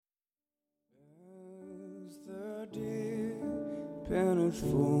deep and it's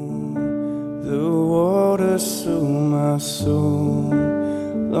full. The water so my soul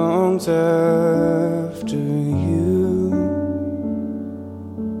longs after you.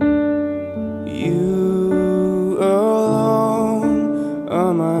 You alone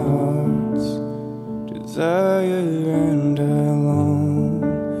are my heart's desire, and I long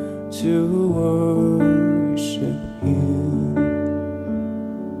to worship you.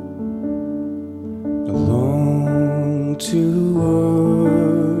 I long to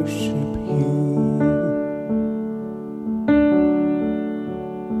worship you.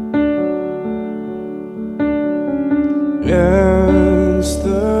 Yes,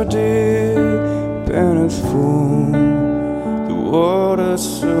 the deep and it's full. The water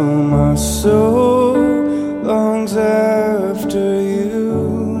so my soul longs after you.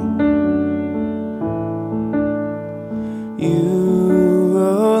 You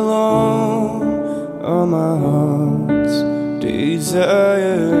alone are my heart's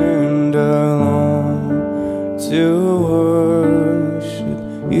desire, and I long to worship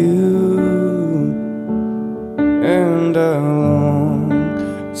you. And I long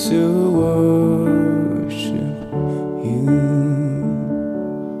to worship you.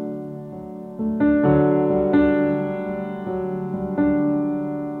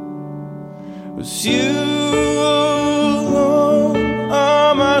 Was you alone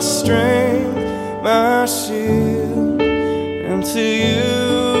are my strength, my shield, and to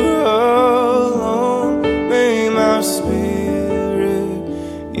you alone may my spirit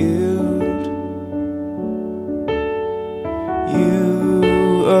yield.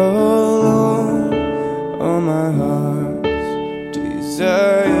 You alone are my heart's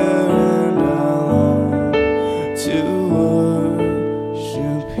desire, and I long to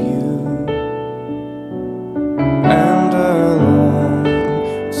worship you. And I long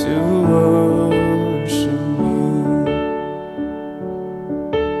to worship you.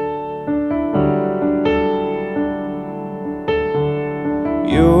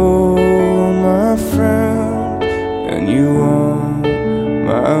 You're my friend, and you are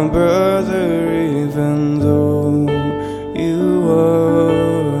my brother, even though you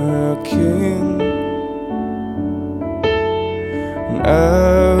are a king. And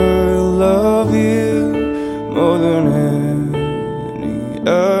I love you more than any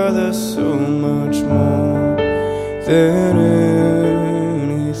other, so much more than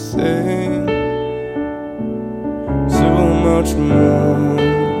anything, so much more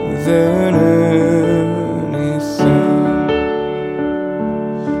than anything.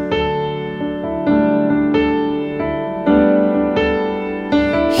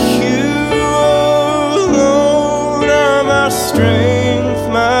 Strength,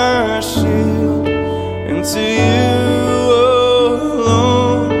 my shield, and to you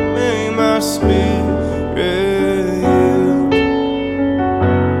alone may my spirit yield.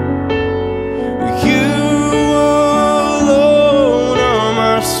 You alone are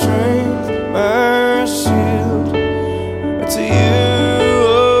my strength, my shield, and to you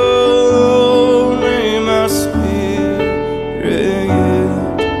alone may my spirit yield.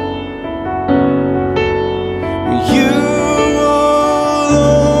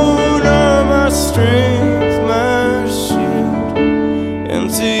 Strength, my shield, and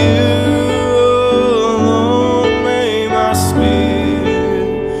to you alone may my spirit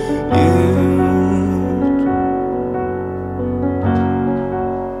yield.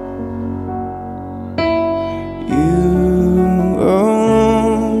 You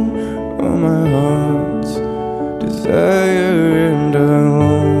alone are my heart's desire, and I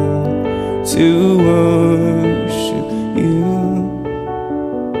long to worship you.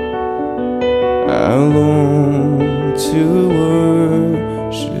 I long to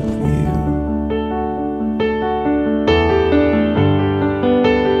worship you.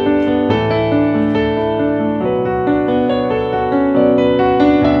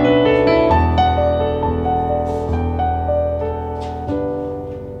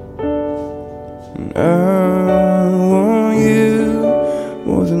 And I want you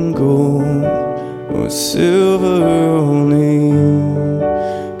more than gold or silver, only you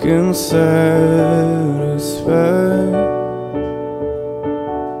can satisfy.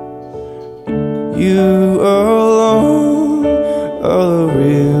 You alone are the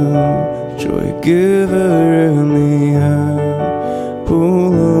real joy giver, and the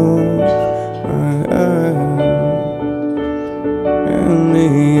apple of my eye, and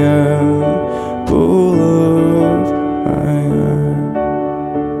the apple of my eye.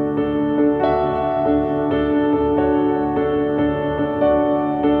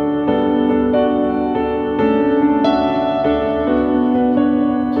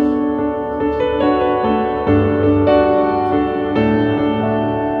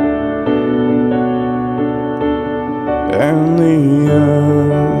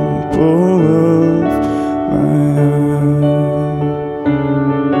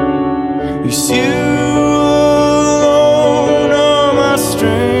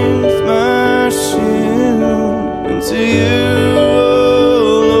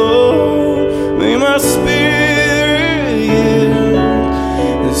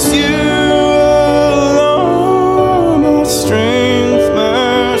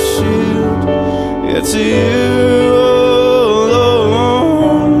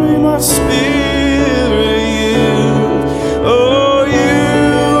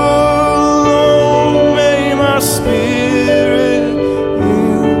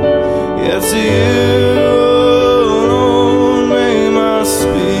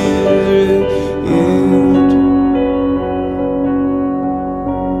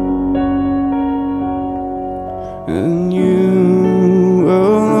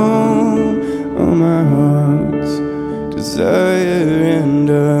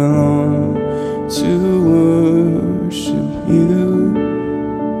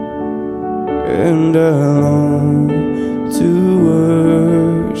 and I long to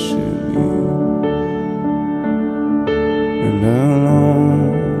worship you, and I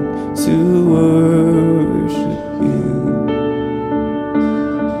long to worship you.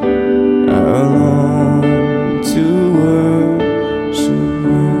 I long to worship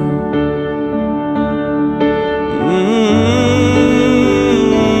you.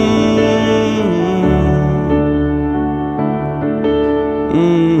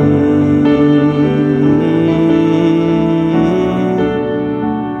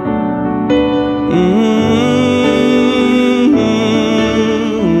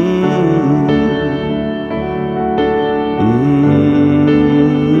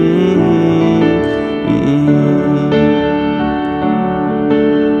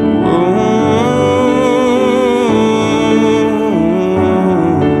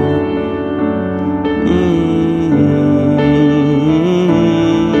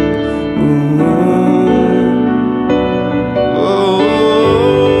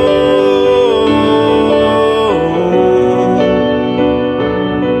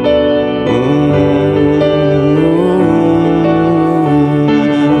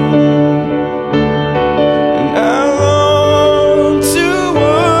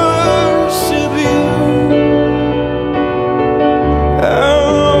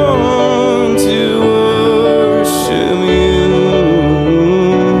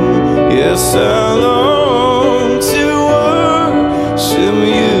 Yes, I long to worship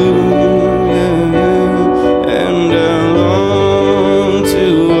you, yeah, yeah. And I long to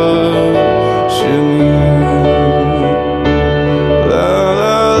worship you. La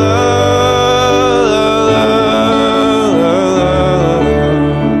la la la la la la la la la.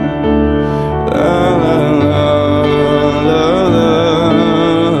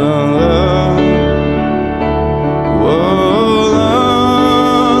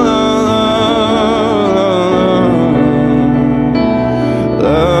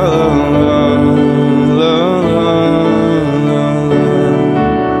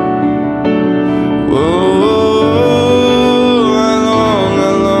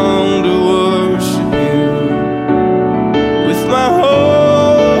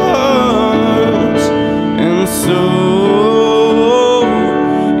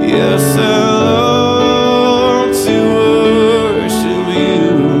 Yes, I long to worship you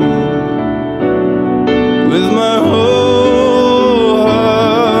with my whole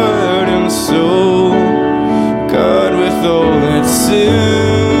heart and soul. God, with all that's in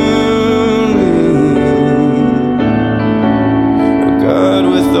me. God,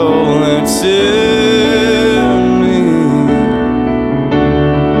 with all that's in me.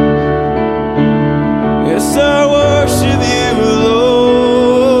 Yes, I worship you, Lord.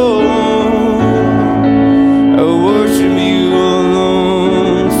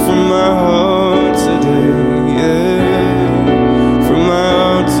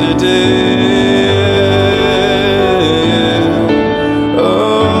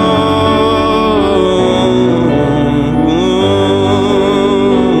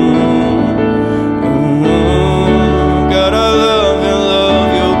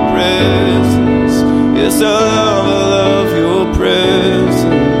 I love your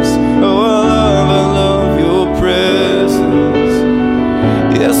presence. Oh, I love your presence.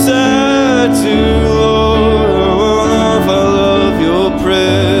 Yes, I do, Lord. I love your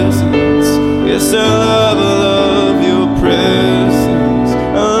presence. Yes, I love your presence.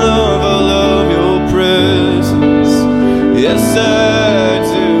 I love your presence. Yes, I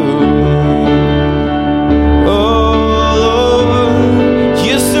do.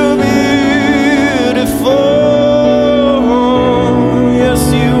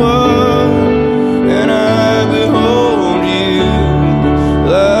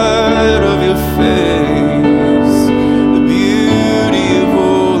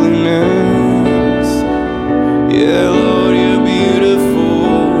 Yeah, Lord, you're beautiful,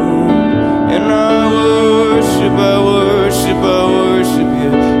 and I worship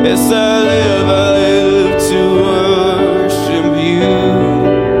you. Yes, I live to worship you.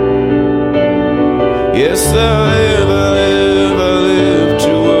 Yes, I live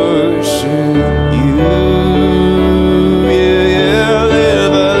to worship you. Yeah, I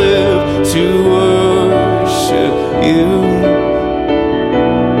live to worship you.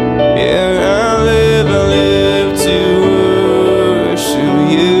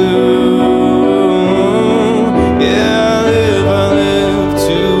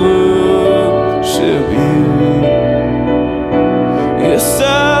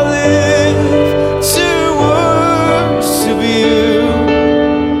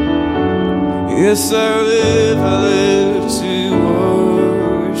 Yes, I live to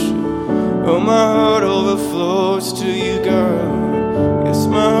worship. Oh, my heart overflows to you, God. Yes,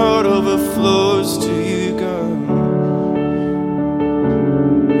 my heart overflows to you, God.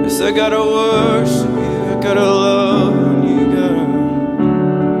 Yes, I gotta worship you, I gotta love you, God.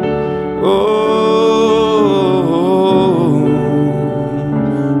 Oh,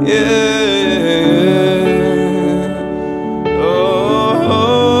 yeah.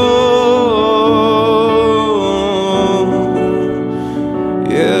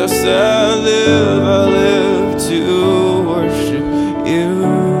 Yes, I live to worship you.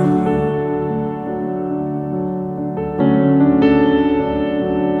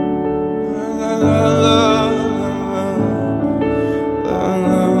 La, la, la, la,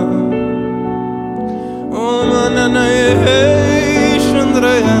 la. Oh, na, na, na, yeah,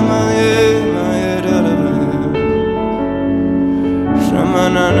 Chandra, ma, yeah, da, da, da. Shama,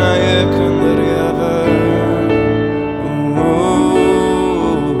 na, na, yeah, Kandari,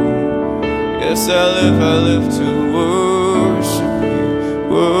 yes, I live to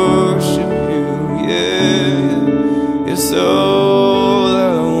worship you, yeah. It's all I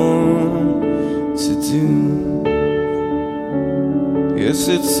want to do. Yes,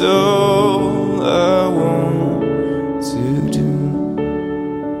 it's all I want to do.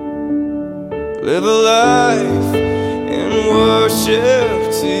 Live a life in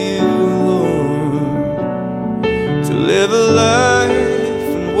worship to you, Lord. To live a life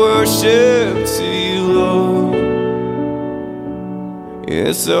in worship to you, Lord.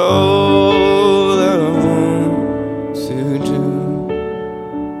 It's all I want to do.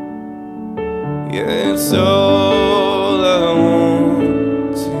 Yeah, it's all I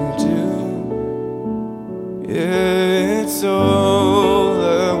want to do. Yeah, it's all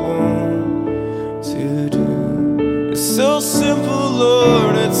I want to do. It's so simple,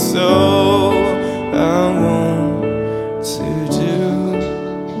 Lord, it's all I want to do.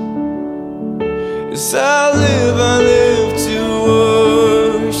 Yes, I live to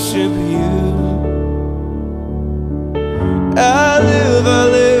worship you. I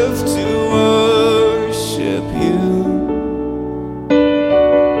live to worship you.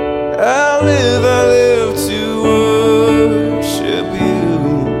 I live to worship you.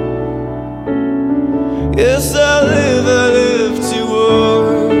 Yes, I live to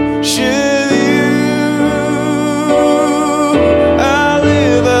worship you. I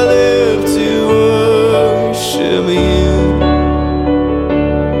live to worship you.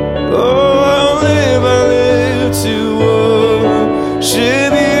 Oh, I live to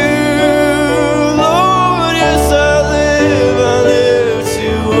worship you, Lord. Yes, I live to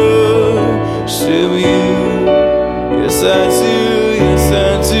worship you. Yes, I do, yes, I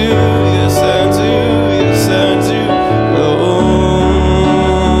do, yes, I do, yes, I do. Lord,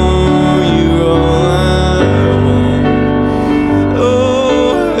 you're all I want.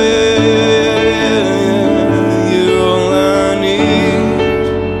 Oh, yeah, you're all I need.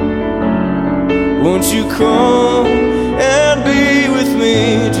 Won't you come and be with me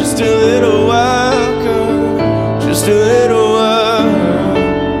just a little while, God? Just a little while.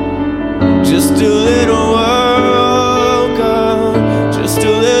 Just a little while, God. Just a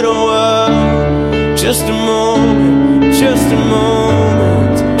little while. Just a moment, just a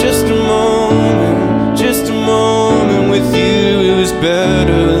moment, just a moment, just a moment with you is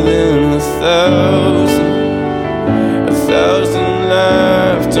better than 1,000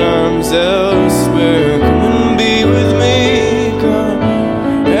 lifetimes elsewhere. Come and be with me, God,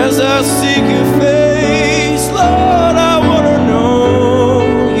 as I seek your face, Lord. I wanna know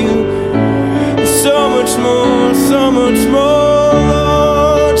you so much more, so much more,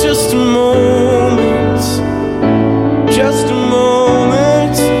 Lord. Just a moment, just a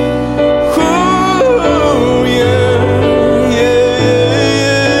moment. Ooh, yeah, yeah.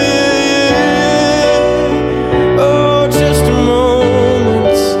 Oh, just a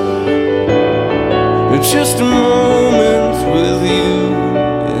moment, just a moment with you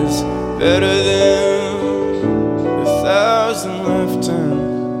is better than 1,000 lifetimes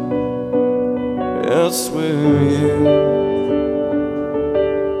elsewhere, yeah.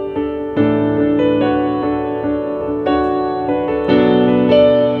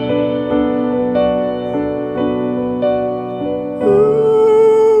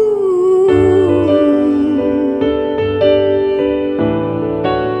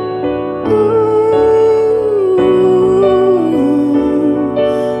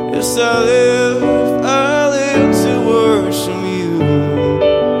 Yes, I live to worship you.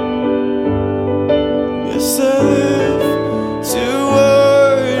 Yes, I live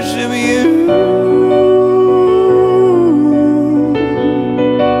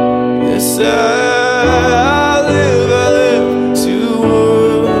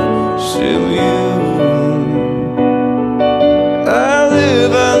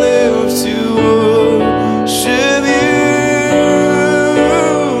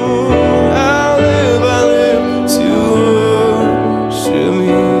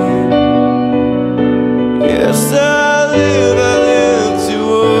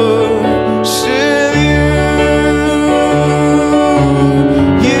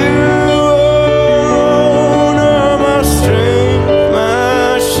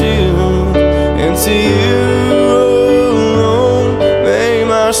to you alone may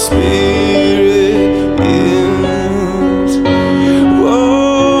my spirit yield.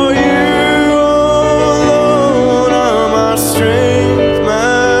 Oh, you alone are my strength,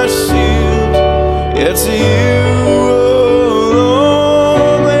 my shield. Yeah, to you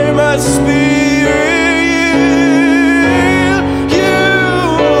alone may my spirit yield. You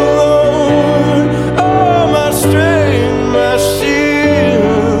alone are my strength, my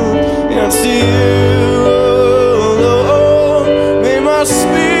shield. Yeah, to you alone may my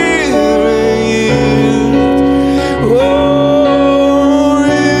spirit yield. Oh,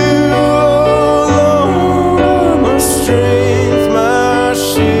 you alone are my strength, my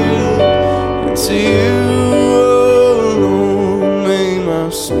shield. And to you alone may my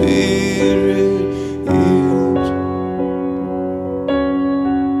spirit yield.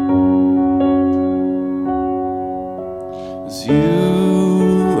 'Cause you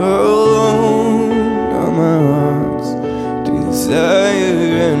alone are my heart's desire,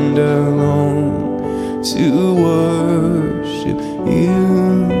 and I long to worship you.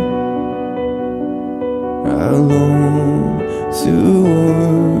 I long to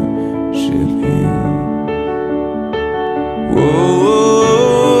worship you.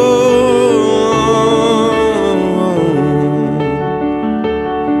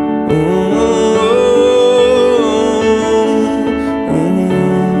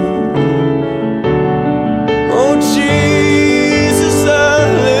 Oh, Jesus, I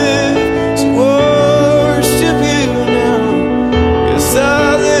live to worship you now. Yes, I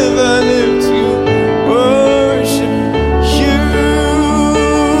live to worship you.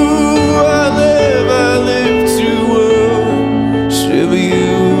 I live to worship you.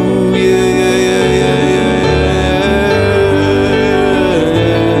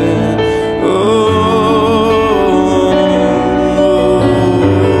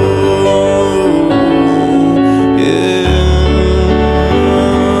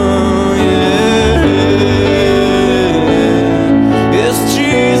 Yes,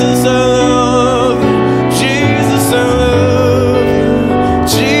 Jesus, I love you. Jesus, I love you.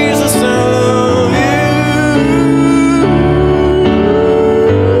 Jesus, I love you.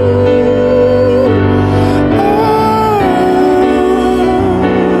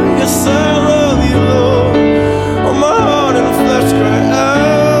 Yes, I love you, Lord. Oh, my heart and flesh cry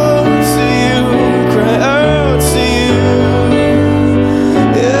out to you, cry out to you.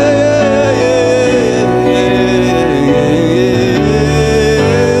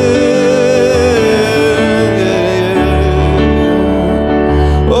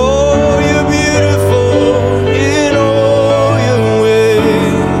 Oh, you're beautiful in all your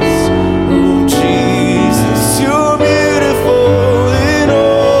ways. Oh, Jesus, you're beautiful in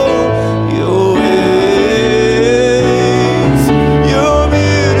all your ways. You're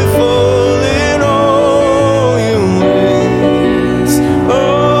beautiful in all your ways.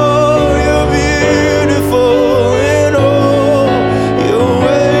 Oh, you're beautiful in all your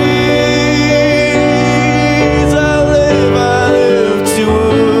ways. I live to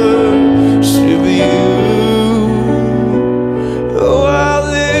worship you. Oh, I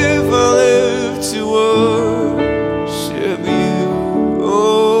live to worship you.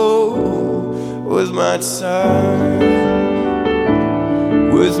 Oh, with my time,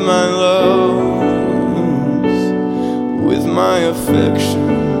 with my loves, with my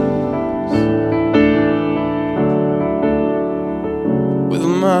affections, with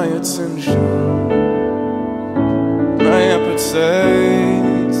my attention, my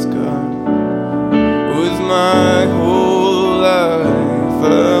appetites, God, with my whole life,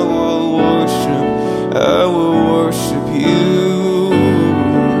 I will worship you.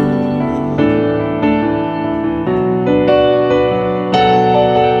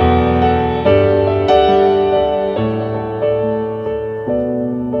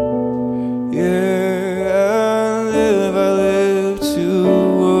 Yeah, I live to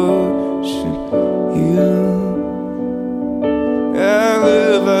worship you. I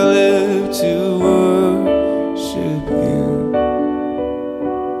live to worship you.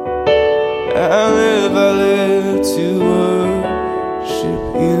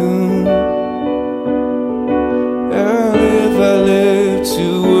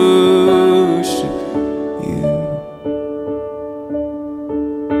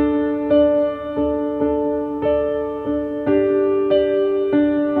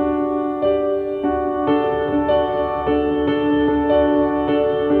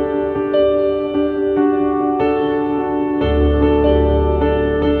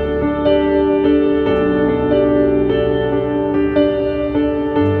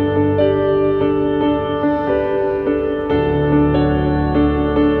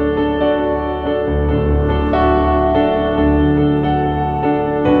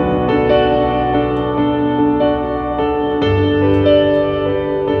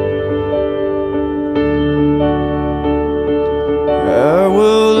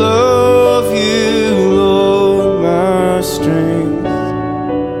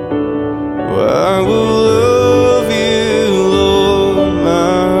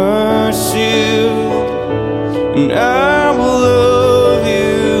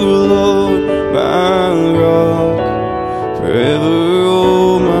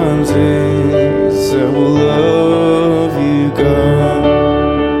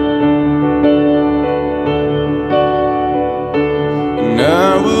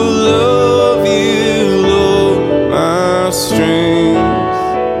 will love you, Lord, my strength.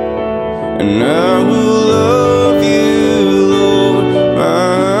 And I will love you, Lord,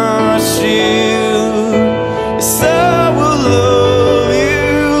 my shield. Yes, I will love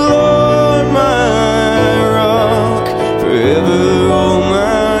you, Lord, my rock. Forever all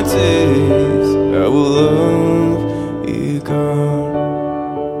my days I will love you, God.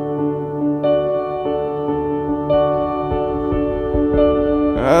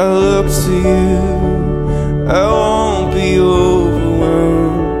 I look to you, I won't be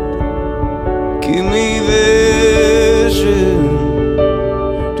overwhelmed. Give me vision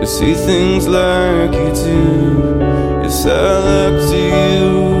to see things like you do. Yes, I look to you,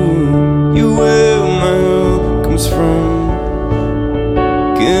 you where my help comes from.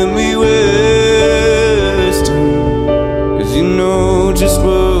 Give me wisdom, 'cause you know just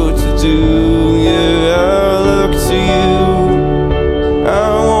what to do. Yeah, I look to you, I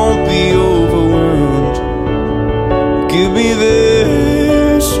won't be overwhelmed. Give me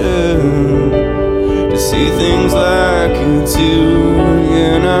vision to see things like you do.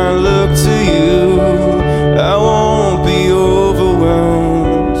 And I look to you, I won't be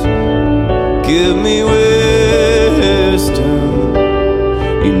overwhelmed. Give me wisdom,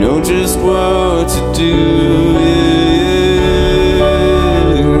 you know just what to do.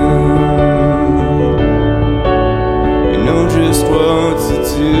 You know just what to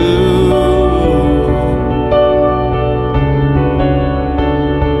do.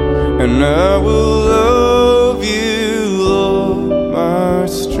 And I will love you, Lord, my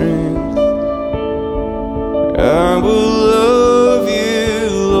strength. I will love you,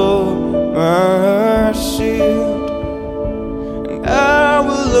 Lord, my shield. And I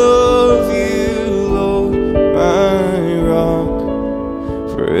will love you, Lord, my rock.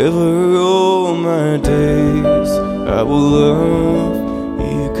 Forever all my days I will love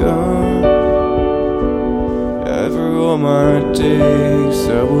you, God. Ever all my days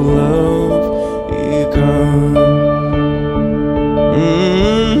I will love you, God.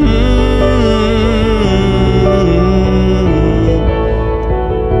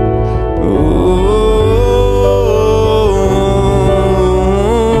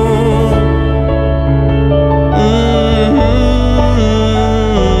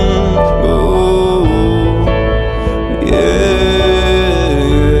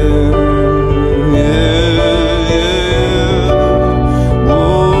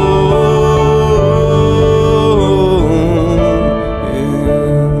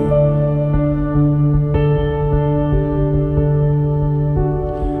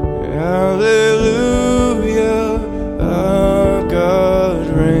 Hallelujah, our God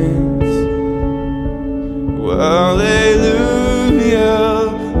reigns. Hallelujah,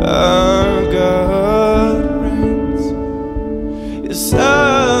 our God reigns. Yes,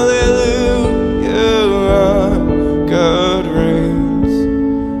 hallelujah, our God reigns.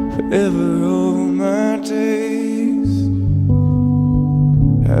 Forever all my days.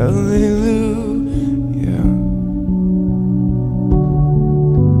 Hallelujah.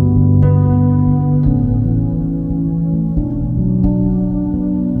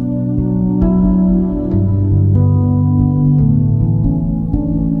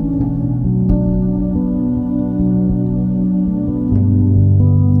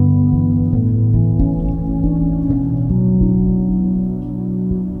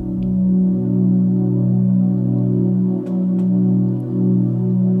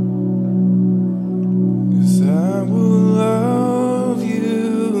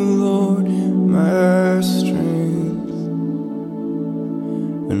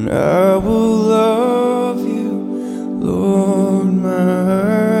 And I will love you, Lord,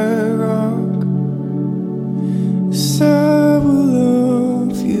 my rock. Yes, I will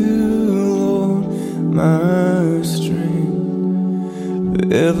love you, Lord, my strength.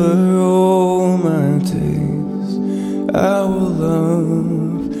 Forever all my days I will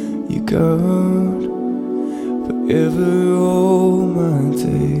love you, God. Forever all my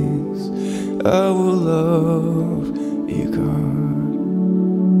days I will love you, God.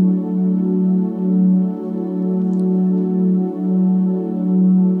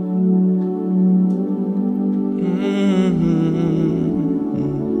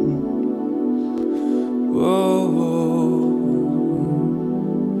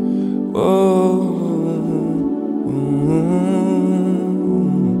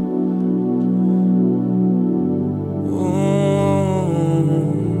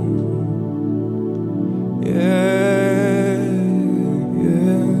 Yeah.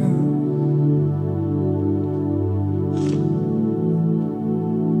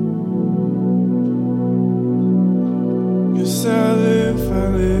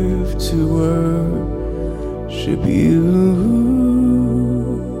 to worship you.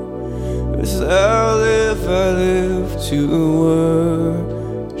 As I live to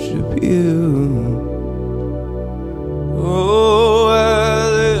worship you. Oh, I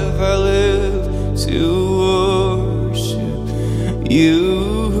live to worship you.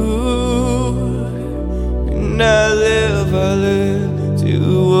 And I live to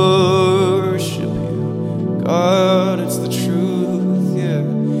worship you. God, it's the truth, yeah.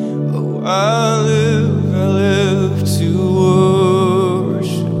 Oh, I live to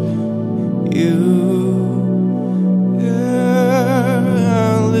worship you.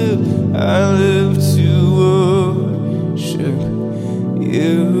 I live to worship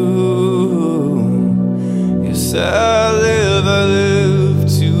you. Yes, I live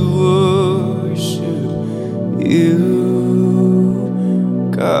to worship you.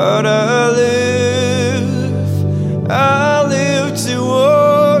 God, I live to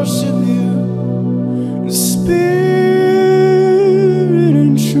worship you in spirit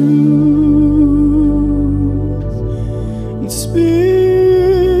and truth, in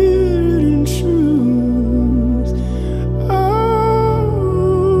spirit and truth.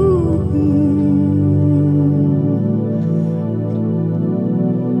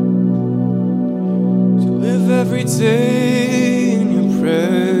 To live every day in your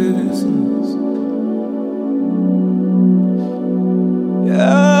presence,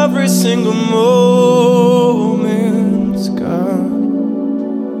 every single moment, God.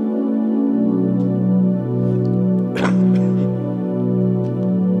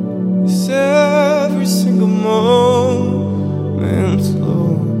 It's every single moment,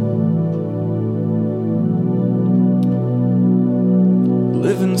 Lord.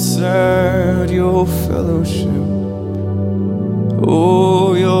 Live inside your fellowship.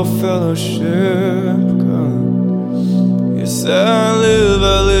 Oh, your fellowship, God. Yes, I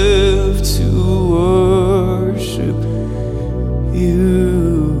live to worship you.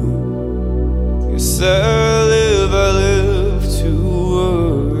 Yes, I live to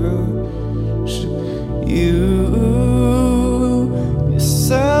worship you.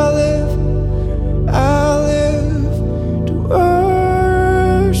 Yes, I live to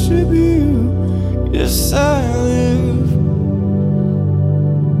worship you. Yes, I live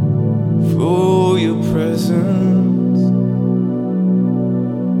for your presence.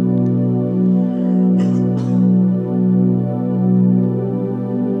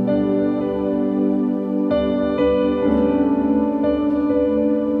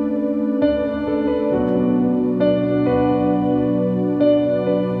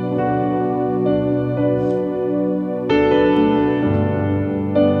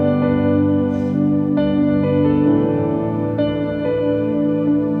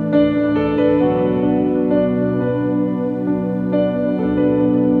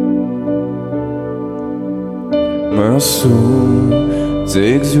 My soul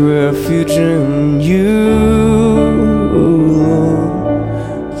takes refuge in you, Lord.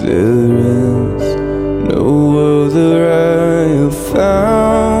 There is no other I have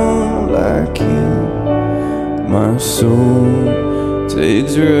found like you. My soul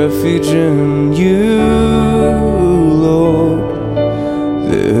takes refuge in you, Lord.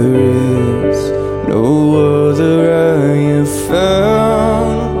 There is no other I have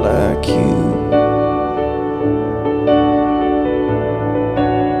found like you.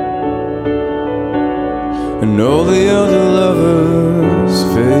 And all the other lovers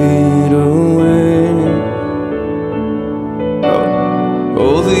fade away.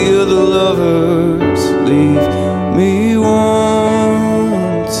 All the other lovers leave me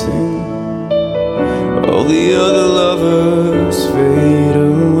wanting. All the other lovers fade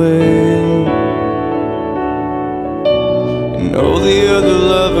away. And all the other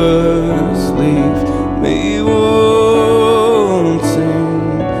lovers leave me wanting.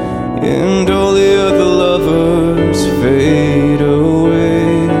 And all the other lovers fade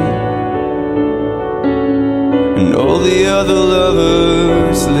away. And all the other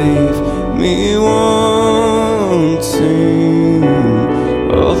lovers leave me wanting.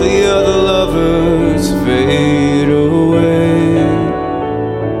 All the other lovers fade away.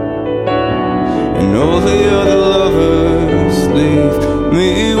 And all the other lovers leave me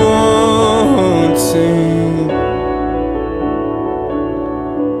wanting.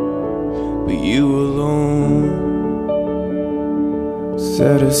 But you alone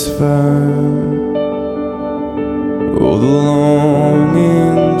satisfy all the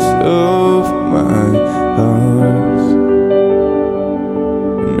longings of my heart.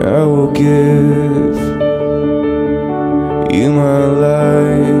 And I will give you my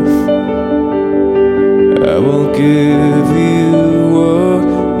life. I will give you what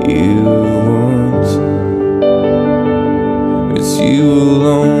you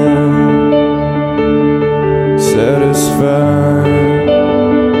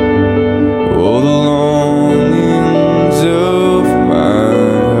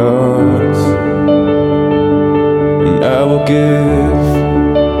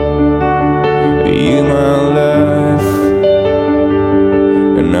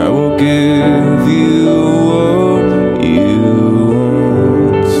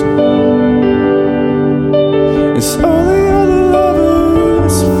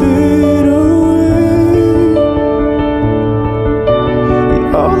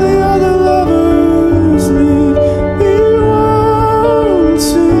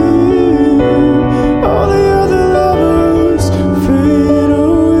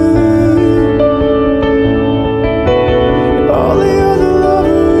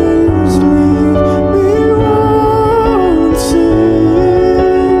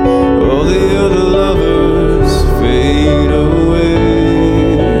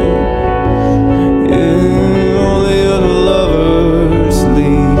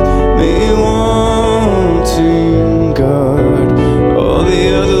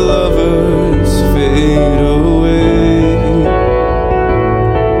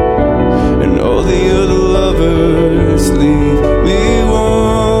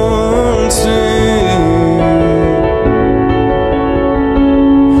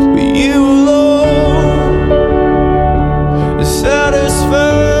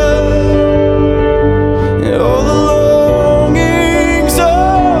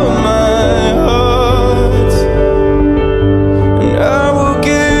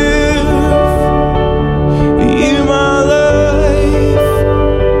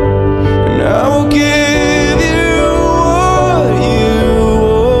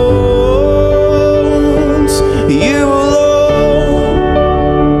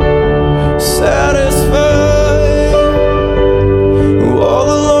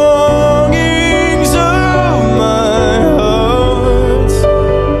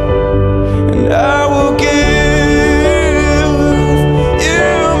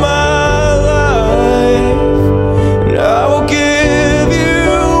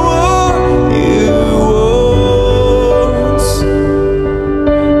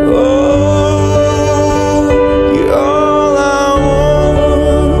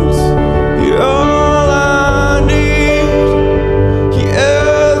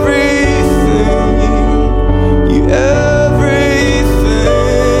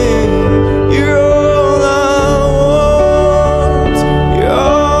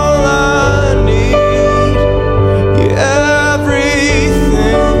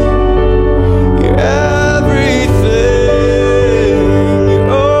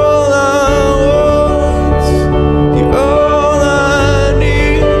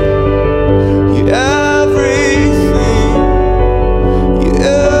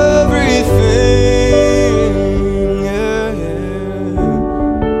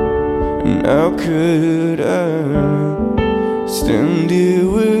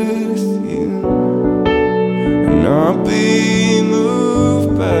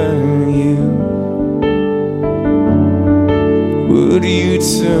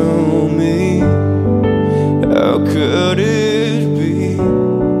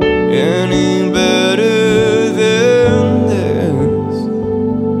any better than this.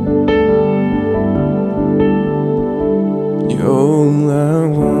 You're all I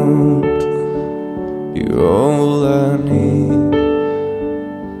want, you're all I need,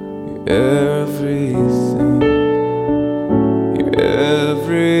 you're everything, you're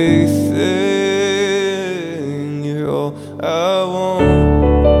everything. You're all I want,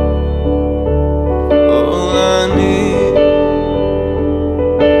 all I need,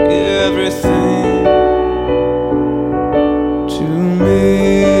 everything to me.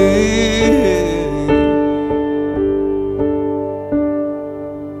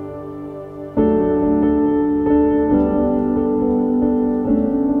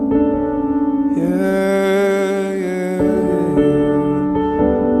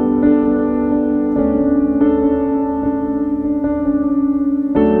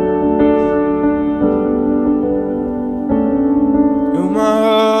 My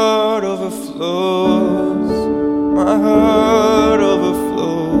heart overflows, my heart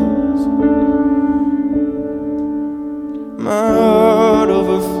overflows, my heart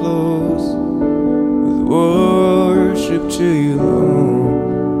overflows with worship to you, Lord.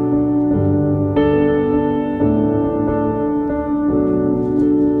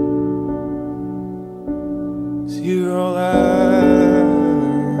 'Cause you're all I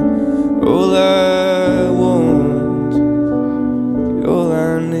want, all I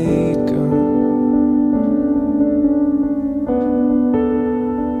need, God.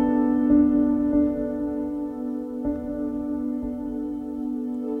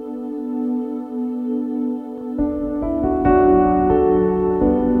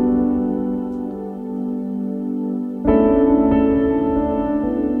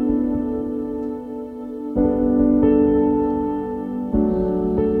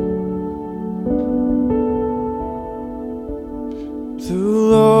 The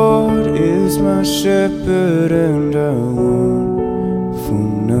Lord is my shepherd and I want for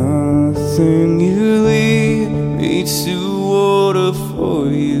nothing. You lead me to water, for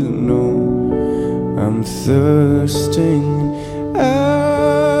you know I'm thirsting.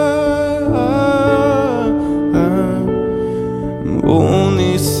 I'm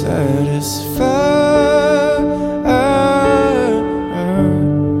only satisfied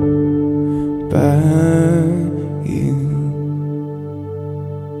by you.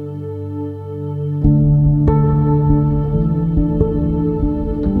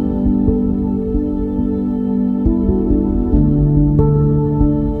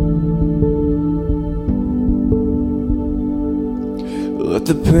 Let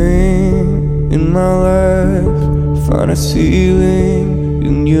the pain in my life find its healing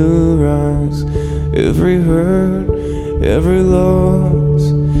in your eyes. Every hurt, every loss,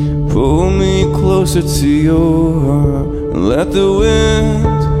 pull me closer to your heart. And let the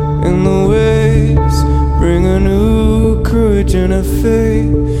wind and the waves bring a new courage and a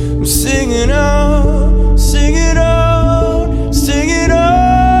faith. I'm singing out, singing out, singing out.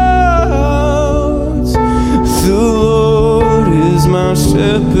 The Lord is my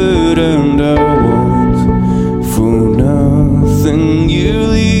shepherd and I want for nothing. You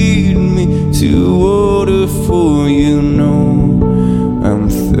lead me to water, for you know I'm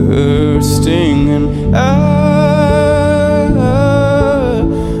thirsting, and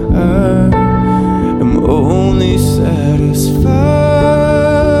I'm only satisfied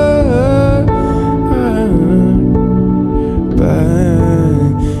by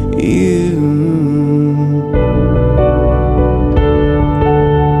you.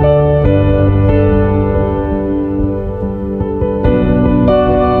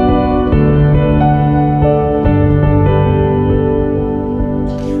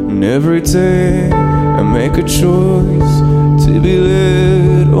 Every day I make a choice to be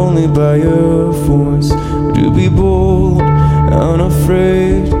led only by your voice, to be bold,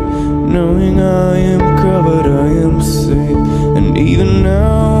 unafraid, knowing I am covered, I am safe. And even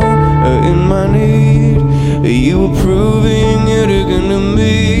now, in my need, you were proving it again to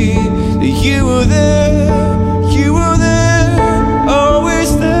me, that you were there, always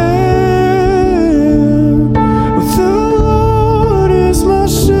there. The Lord is my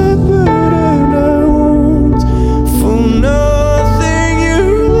shepherd and I want for nothing. You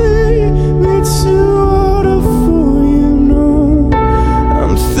lead me to water, for you know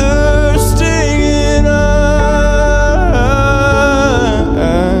I'm thirsting, and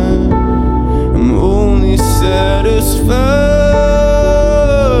I'm only satisfied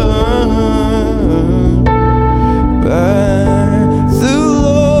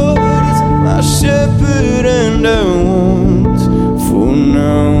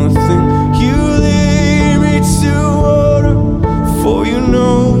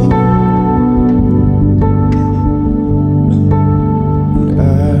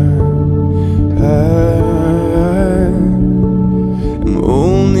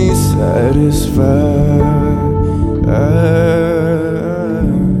this fire.